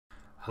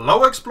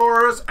Hello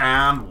explorers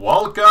and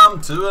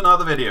welcome to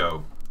another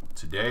video.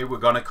 Today we're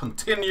gonna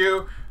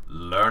continue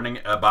learning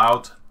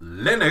about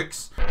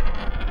Linux.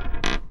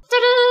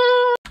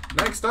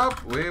 Next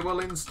up we will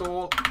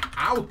install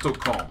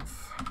Autoconf.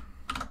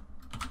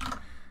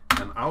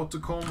 And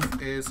Autoconf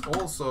is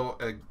also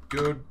a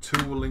good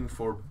tooling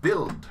for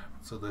build.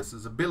 So this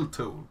is a build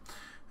tool.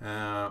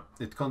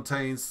 It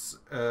contains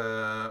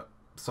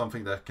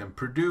something that can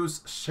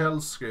produce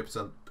shell scripts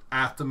and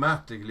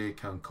automatically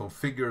can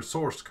configure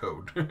source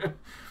code.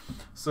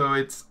 So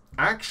it's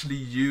actually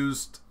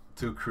used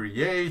to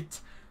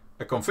create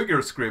a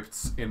configure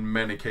scripts in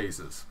many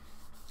cases.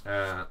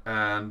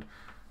 And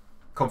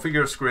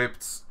configure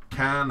scripts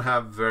can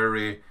have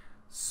very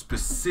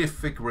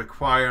specific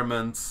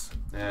requirements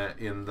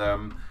in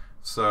them.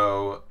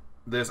 So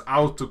this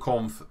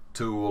Autoconf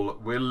tool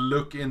will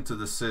look into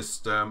the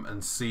system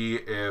and see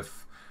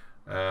if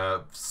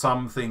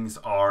some things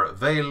are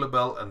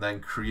available and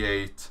then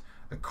create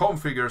a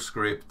configure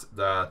script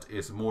that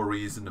is more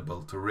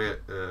reasonable to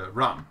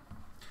run.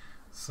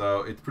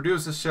 So it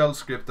produces shell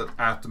script that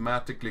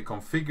automatically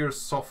configures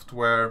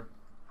software.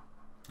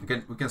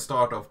 We can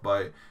start off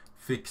by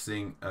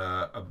fixing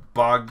a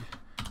bug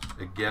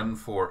again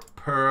for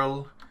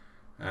Perl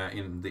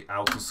in the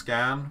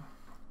Autoscan,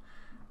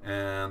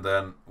 and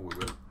then we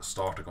will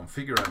start to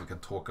configure, and we can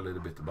talk a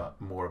little bit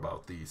more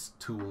about these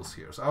tools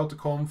here. So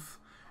Autoconf,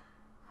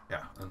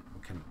 yeah, and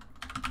we can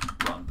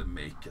run the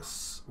make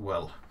as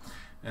well.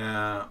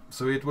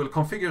 So it will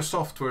configure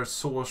software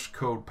source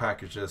code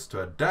packages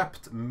to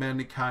adapt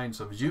many kinds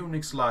of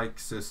Unix-like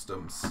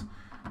systems.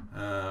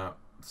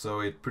 So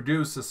it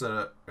produces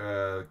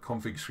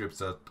config scripts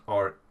that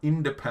are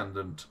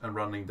independent, and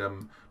running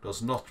them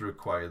does not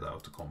require the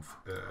Autoconf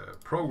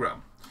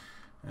program.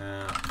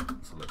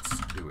 So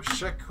let's do a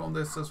check on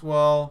this as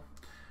well.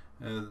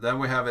 Then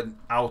we have an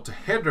auto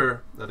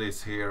header that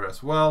is here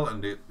as well,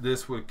 and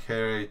this will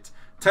create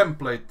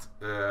template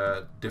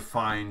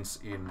defines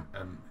in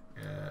an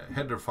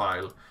header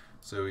file,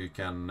 so you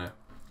can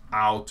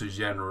auto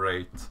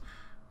generate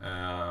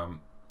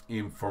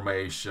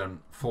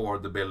information for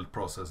the build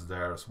process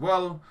there as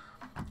well.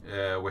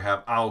 We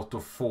have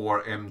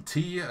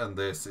Auto4MT, and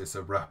this is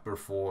a wrapper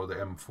for the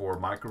M4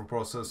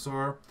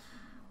 microprocessor.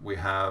 We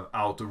have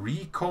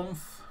Autoreconf,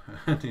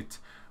 and it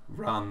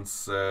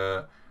runs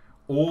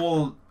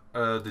all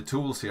the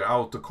tools here: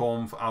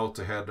 Autoconf,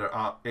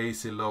 AutoHeader,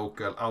 AC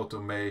Local,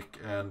 Automake,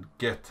 and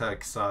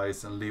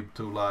GetTagSize and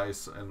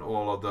libtoolize, and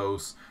all of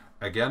those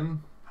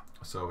again.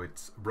 So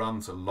it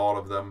runs a lot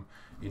of them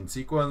in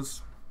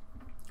sequence.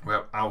 We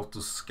have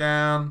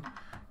Autoscan.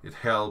 It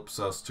helps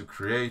us to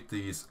create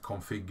these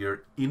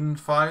configure in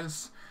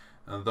files,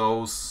 and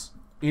those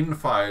in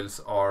files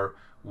are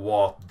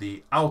what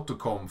the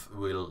Autoconf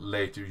will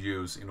later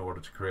use in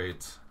order to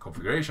create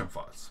configuration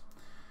files.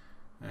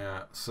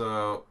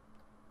 So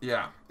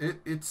yeah,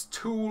 it's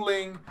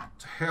tooling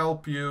to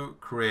help you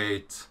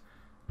create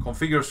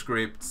configure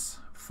scripts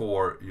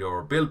for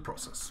your build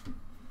process.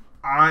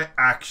 I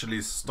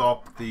actually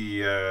stopped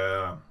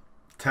the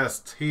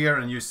test here,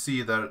 and you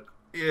see there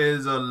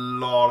is a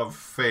lot of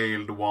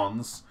failed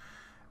ones.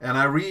 And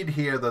I read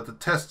here that the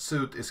test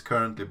suite is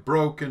currently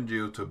broken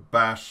due to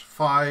bash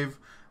 5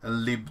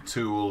 and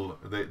libtool,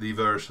 the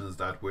versions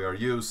that we are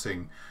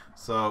using.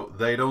 So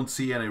they don't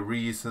see any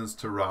reasons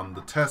to run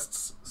the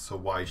tests, so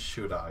why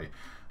should I?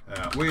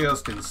 We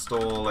just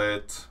install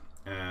it,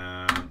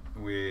 and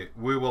we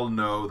will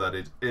know that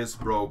it is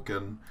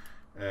broken.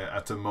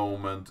 At the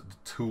moment, the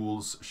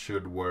tools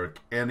should work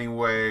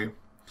anyway.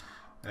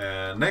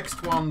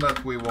 Next one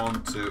that we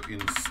want to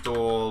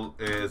install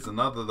is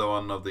another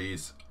one of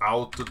these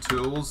auto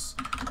tools,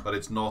 but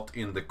it's not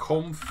in the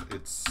conf.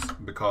 It's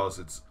because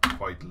it's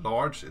quite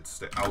large. It's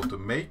the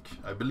Automake.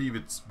 I believe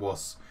it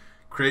was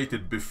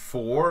created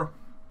before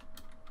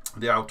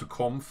the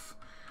Autoconf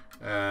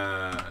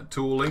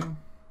tooling.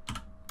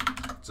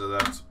 So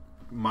that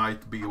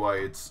might be why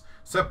it's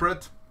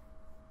separate.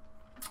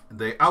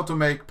 The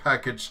Automake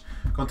package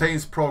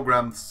contains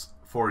programs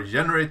for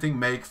generating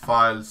make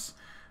files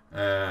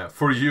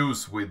for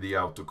use with the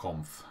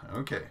Autoconf.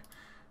 Okay,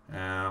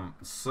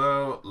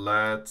 so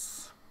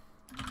let's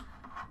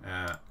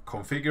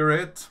configure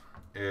it.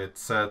 It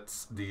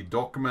sets the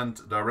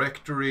document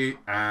directory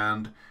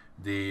and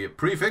the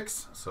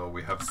prefix, so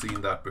we have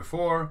seen that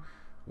before.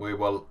 We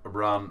will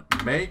run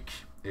make.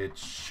 It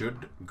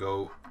should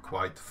go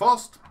quite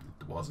fast.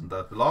 It wasn't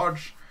that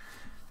large.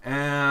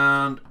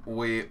 And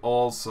we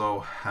also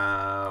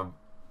have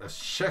a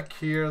check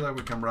here that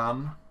we can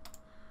run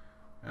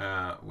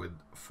with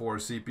 4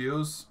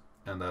 CPUs,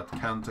 and that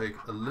can take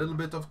a little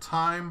bit of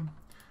time,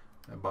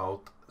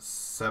 about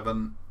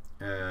 7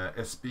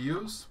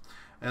 SPUs.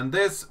 And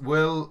this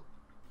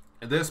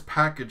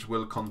package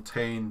will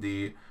contain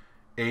the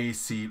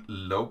AC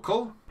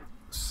Local.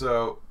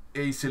 So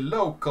AC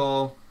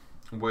Local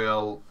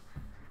will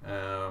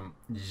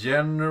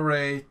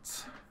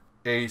generate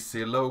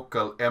AC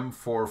Local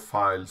M4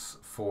 files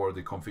for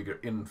the configure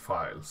in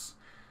files.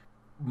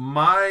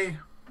 My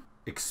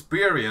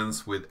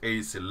experience with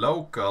AC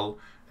Local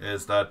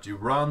is that you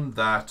run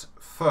that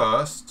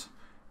first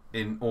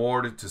in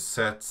order to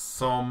set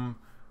some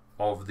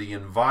of the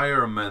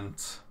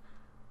environment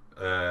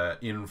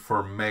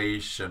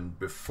information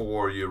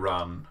before you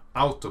run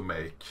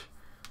Automake.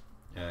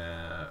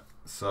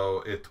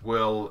 So it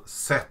will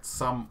set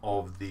some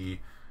of the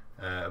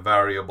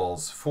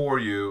variables for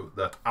you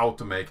that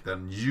Automake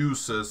then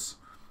uses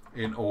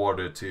in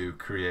order to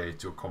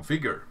create your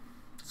configure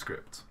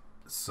script.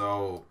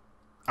 So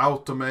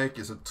Automake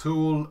is a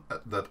tool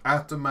that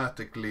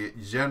automatically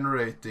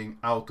generating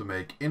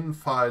Automake in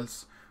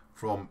files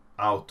from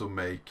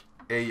Automake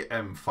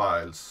AM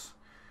files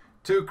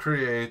to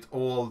create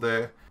all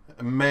the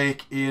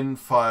make in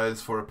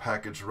files for a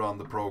package run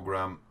the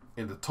program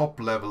in the top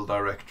level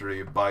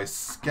directory by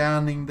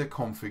scanning the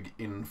config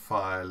in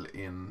file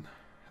in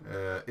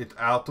it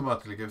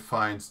automatically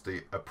finds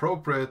the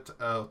appropriate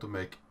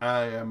Automake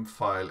AM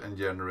file and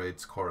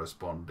generates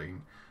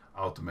corresponding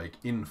Automake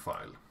in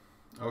file.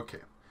 Okay,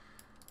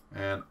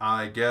 and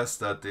I guess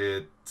that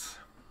it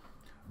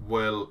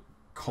will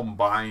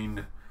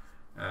combine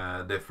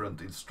different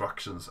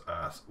instructions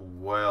as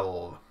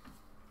well.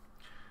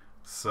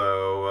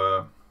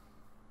 So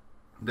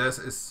this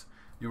is,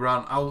 you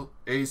run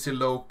AC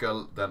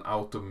local, then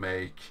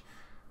Automake,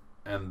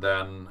 and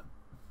then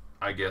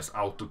I guess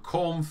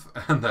Autoconf,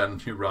 and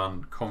then you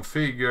run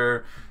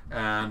configure,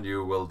 and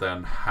you will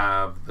then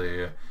have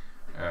the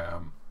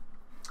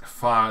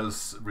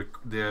files,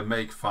 the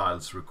make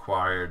files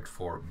required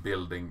for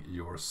building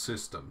your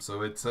system.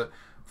 So it's a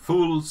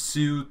full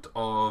suite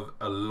of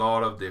a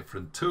lot of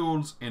different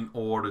tools in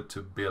order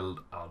to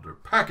build other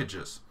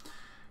packages.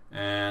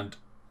 And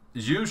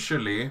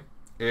usually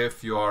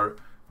if you're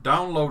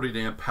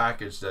downloading a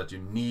package that you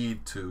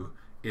need to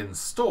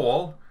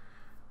install,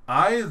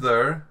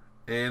 either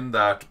in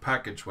that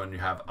package when you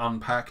have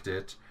unpacked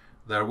it,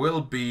 there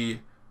will be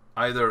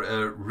either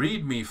a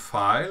readme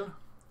file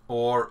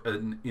or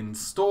an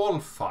install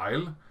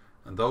file,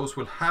 and those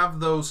will have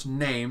those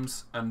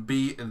names and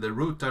be in the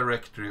root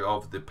directory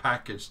of the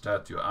package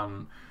that you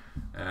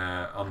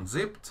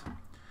unzipped.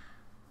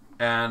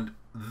 And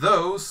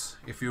those,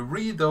 if you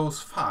read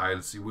those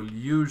files, you will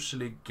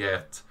usually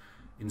get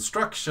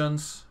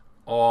instructions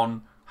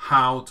on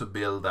how to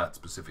build that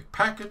specific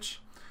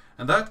package.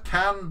 And that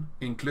can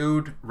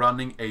include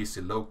running AC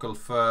local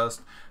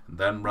first, and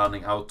then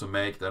running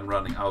Automake, then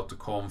running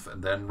Autoconf,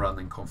 and then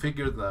running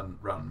configure, then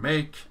run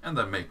make, and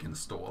then make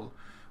install,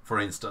 for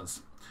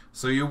instance.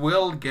 So you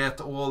will get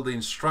all the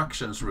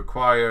instructions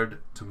required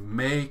to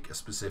make a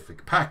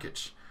specific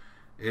package.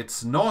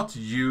 It's not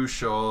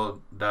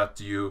usual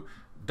that you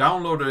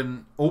download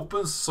an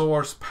open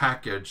source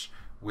package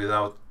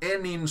without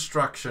any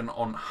instruction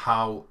on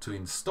how to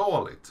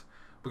install it.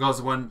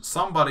 Because when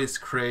somebody is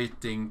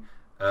creating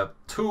a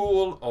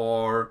tool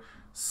or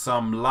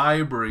some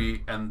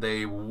library and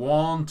they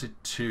want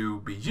it to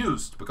be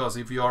used, because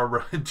if you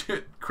are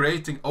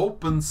creating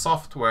open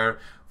software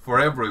for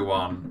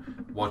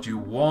everyone, what you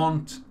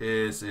want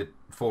is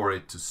for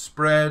it to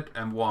spread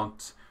and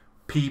want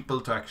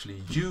people to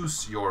actually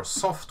use your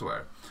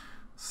software.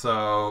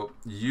 So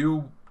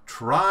you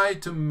try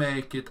to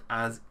make it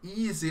as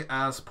easy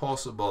as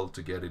possible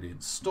to get it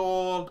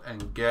installed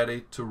and get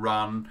it to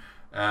run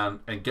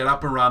and get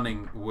up and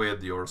running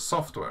with your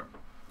software.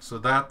 So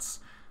that's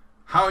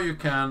how you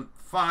can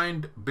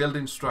find build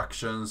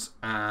instructions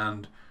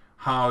and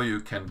how you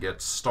can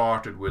get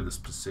started with a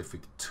specific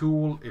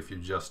tool if you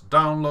just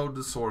download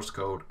the source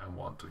code and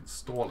want to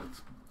install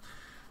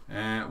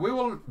it. We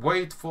will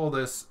wait for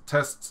this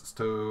tests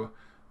to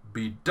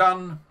be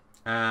done,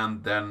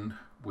 and then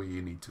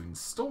we need to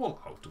install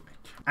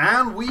Automake.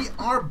 And we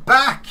are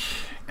back,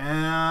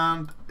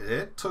 and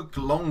it took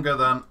longer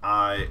than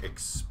I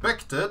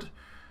expected,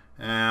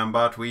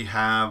 but we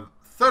have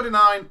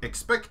 39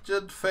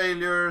 expected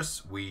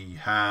failures, we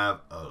have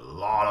a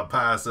lot of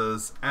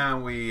passes,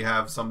 and we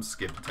have some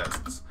skip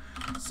tests.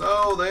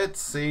 So that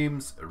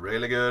seems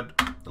really good.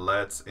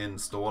 Let's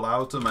install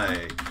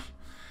Automake.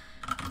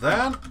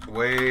 Then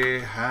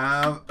we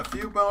have a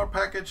few more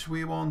packages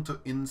we want to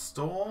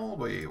install.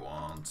 We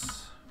want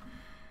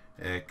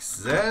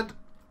XZ,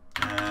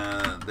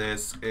 and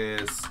this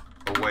is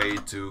a way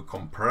to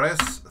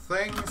compress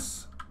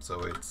things.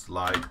 So it's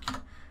like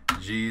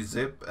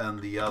gzip and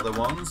the other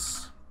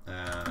ones.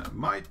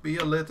 Might be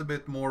a little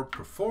bit more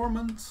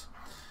performant,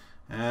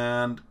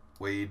 and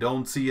we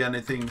don't see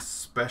anything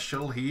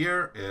special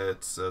here.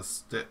 It's a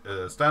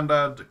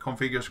standard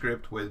configure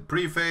script with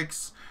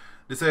prefix,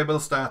 disable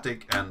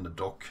static, and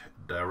doc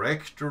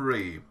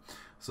directory.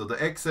 So the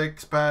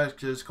XX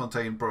packages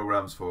contain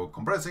programs for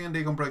compressing and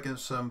decompressing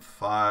some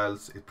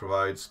files. It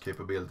provides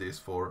capabilities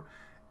for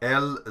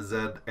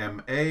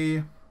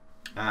LZMA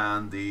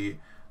and the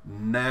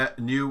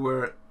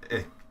newer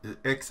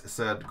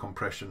XZ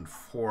compression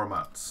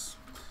formats.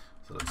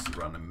 So let's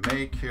run a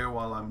make here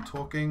while I'm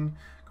talking.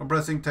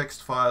 Compressing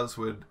text files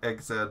with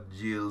XZ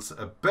yields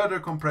a better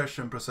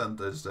compression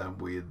percentage than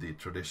with the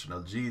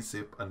traditional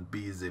gzip and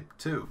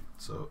bzip2.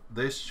 So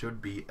this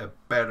should be a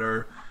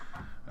better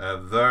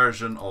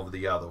version of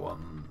the other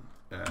one.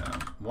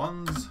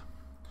 ones.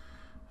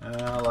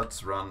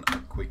 Let's run a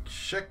quick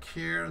check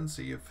here and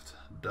see if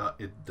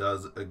it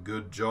does a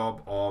good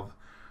job of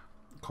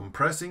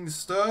compressing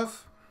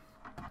stuff.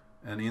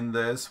 And in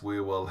this we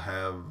will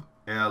have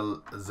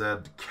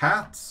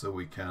lzcat, so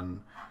we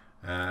can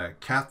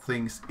cat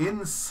things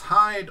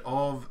inside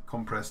of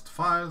compressed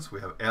files. We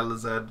have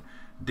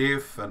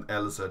lzdiff and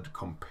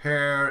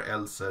lzcompare,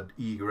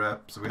 lzegrep.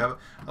 So we have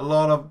a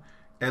lot of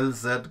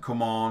lz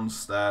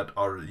commands that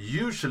are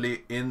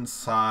usually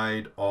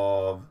inside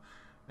of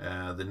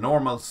the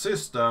normal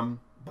system,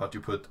 but you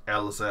put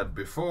lz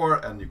before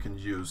and you can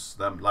use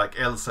them like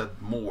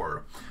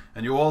lzmore.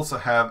 And you also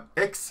have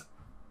xzcat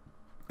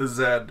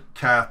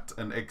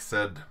and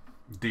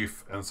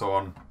xzdiff and so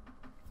on.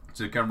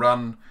 So you can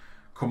run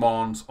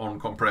commands on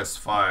compressed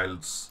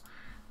files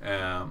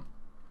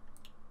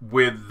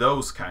with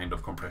those kind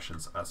of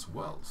compressions as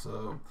well.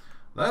 So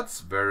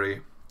that's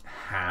very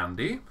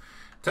handy.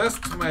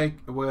 Test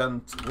went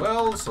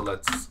well, so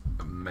let's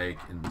make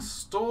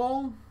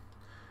install.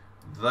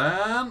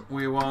 Then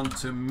we want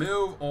to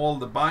move all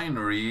the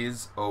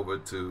binaries over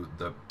to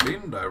the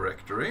bin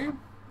directory,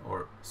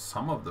 or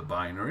some of the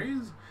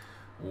binaries.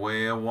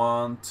 We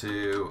want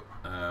to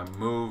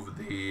move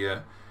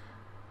the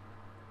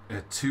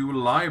two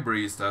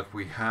libraries that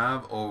we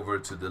have over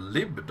to the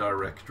lib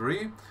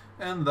directory,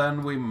 and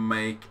then we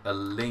make a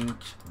link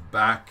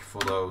back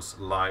for those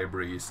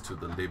libraries to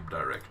the lib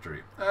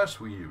directory, as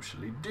we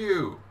usually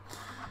do.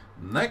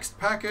 Next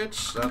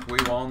package that we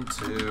want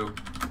to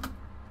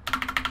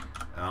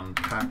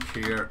unpack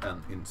here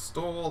and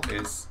install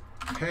is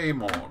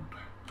kmod.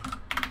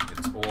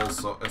 It's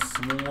also a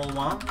small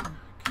one,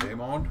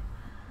 kmod,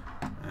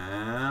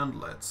 and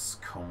let's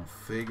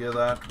configure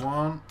that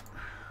one.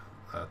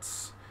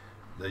 That's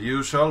the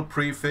usual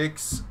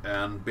prefix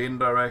and bin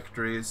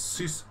directory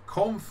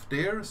sysconf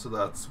dir, so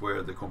that's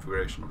where the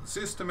configuration of the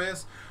system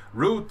is.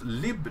 Root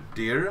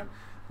libdir,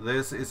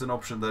 this is an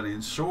option that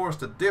ensures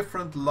that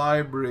different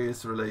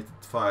libraries related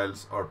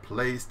files are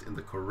placed in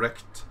the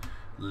correct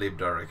lib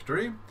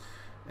directory.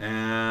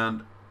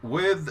 And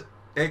with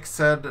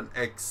xz and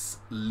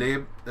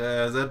xlib,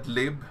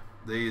 zlib,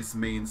 this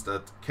means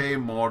that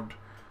kmod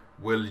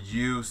will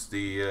use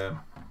the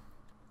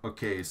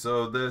okay,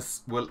 so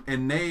this will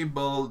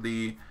enable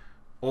the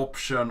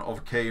option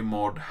of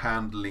kmod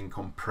handling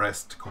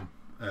compressed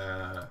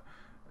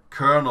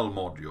kernel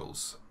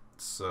modules.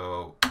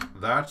 So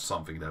that's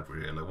something that we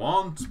really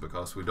want,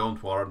 because we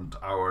don't want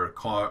our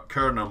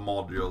kernel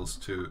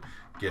modules to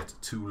get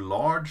too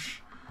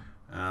large.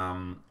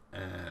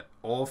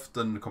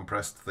 Often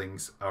compressed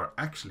things are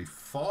actually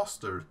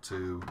faster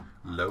to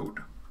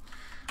load.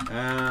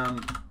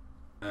 And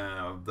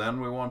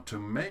then we want to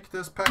make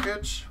this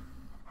package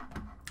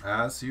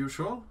as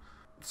usual.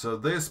 So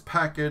this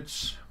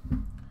package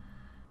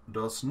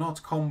does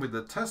not come with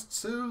a test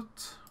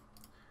suite,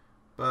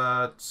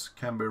 but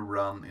can be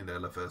run in the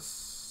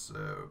LFS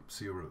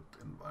C-root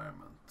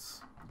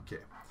environment.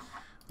 Okay,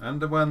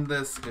 and when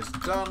this is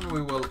done,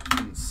 we will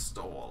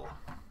install.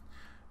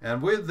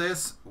 And with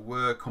this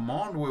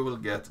command, we will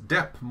get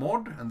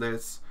depmod, and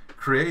this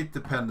create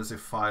dependency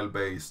file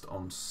based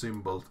on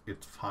symbols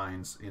it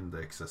finds in the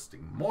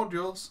existing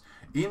modules.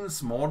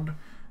 Insmod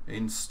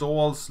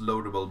installs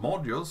loadable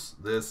modules.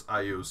 This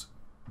I use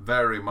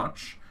very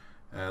much.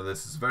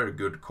 This is very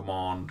good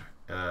command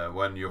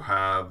when you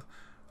have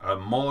a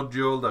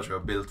module that you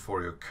have built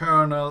for your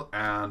kernel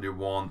and you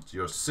want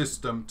your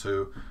system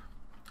to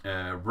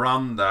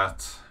run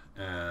that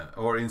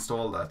or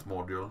install that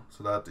module.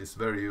 So that is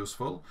very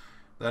useful.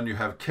 Then you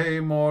have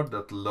kmod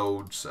that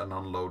loads and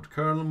unload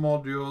kernel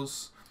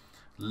modules.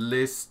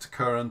 List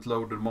current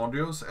loaded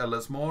modules,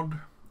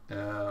 lsmod.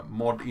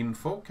 Mod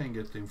info can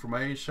get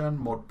information.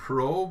 Mod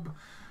probe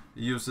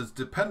uses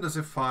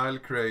dependency file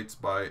creates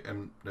by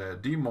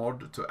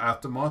dmod to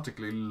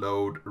automatically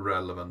load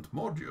relevant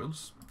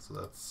modules. So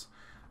that's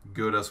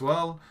good as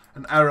well.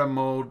 And array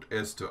mode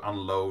is to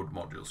unload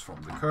modules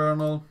from the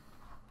kernel.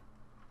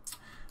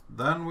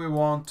 Then we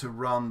want to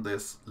run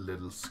this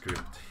little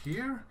script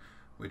here,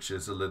 which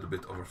is a little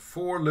bit of a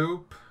for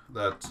loop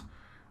that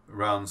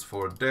runs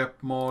for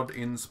depmod,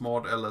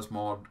 insmod,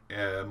 lsmod,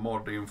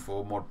 mod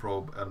info, mod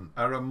probe, and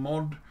array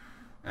mod,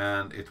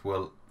 and it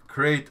will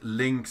create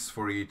links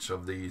for each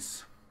of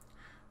these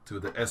to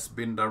the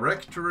sbin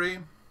directory.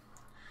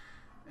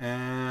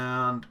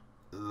 And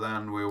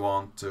then we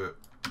want to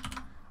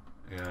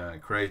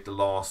create the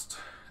last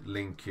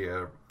link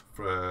here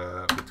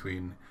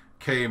between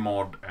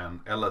kmod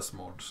and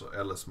lsmod. So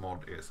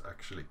lsmod is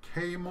actually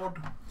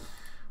kmod,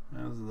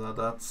 and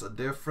that's a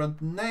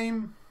different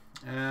name.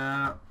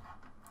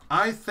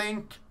 I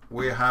think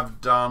we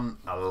have done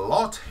a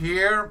lot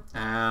here,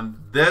 and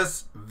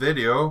this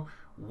video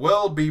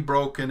will be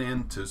broken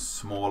into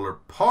smaller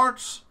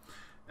parts,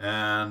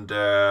 and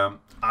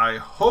I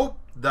hope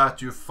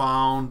that you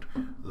found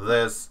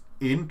this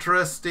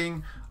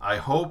interesting. I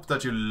hope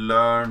that you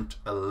learned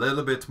a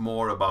little bit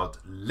more about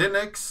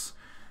Linux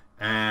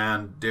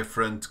and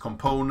different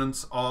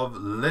components of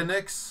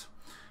Linux.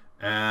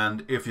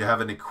 And if you have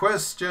any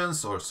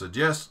questions or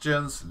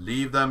suggestions,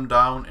 leave them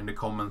down in the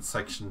comment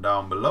section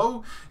down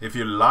below. If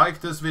you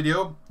like this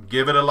video,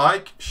 give it a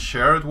like,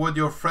 share it with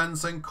your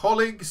friends and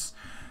colleagues.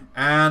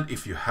 And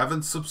if you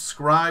haven't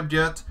subscribed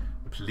yet,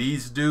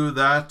 please do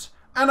that.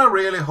 And I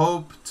really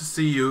hope to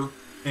see you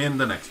in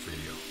the next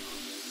video.